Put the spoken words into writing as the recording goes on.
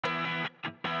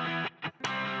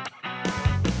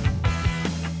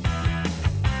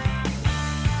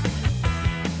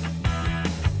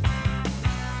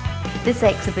This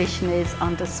exhibition is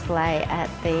on display at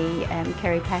the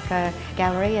Kerry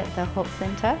Gallery at the Hawke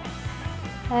Centre.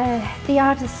 The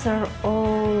artists are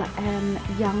all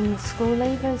young school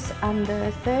leavers under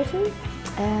 30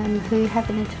 who have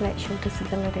an intellectual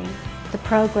disability. The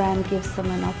program gives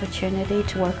them an opportunity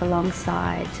to work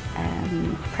alongside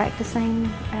practicing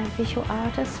visual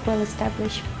artists,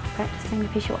 well-established practicing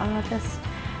visual artists,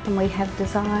 and we have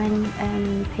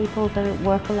design people that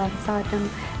work alongside them,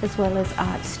 as well as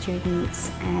art students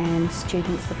and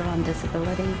students that are on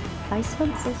disability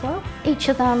placements as well. Each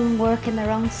of them work in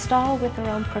their own style with their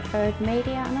own preferred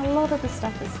media, and a lot of the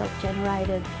stuff is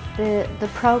self-generated. The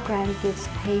program gives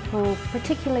people,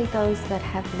 particularly those that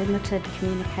have limited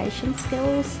communication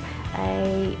skills,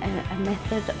 a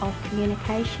method of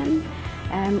communication.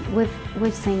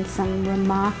 We've seen some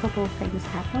remarkable things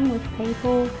happen with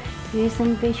people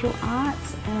using visual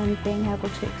arts and being able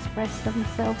to express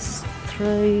themselves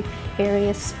through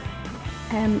various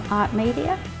art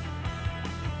media.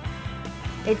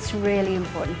 It's really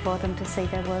important for them to see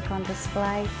their work on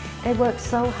display. They work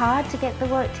so hard to get the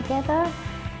work together,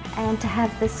 and to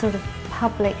have this sort of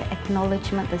public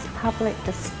acknowledgement, this public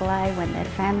display when their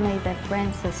family, their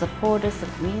friends, their supporters, the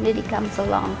community comes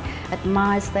along,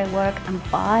 admires their work and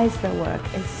buys their work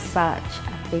is such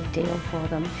a big deal for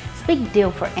them. It's a big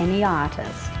deal for any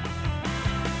artist.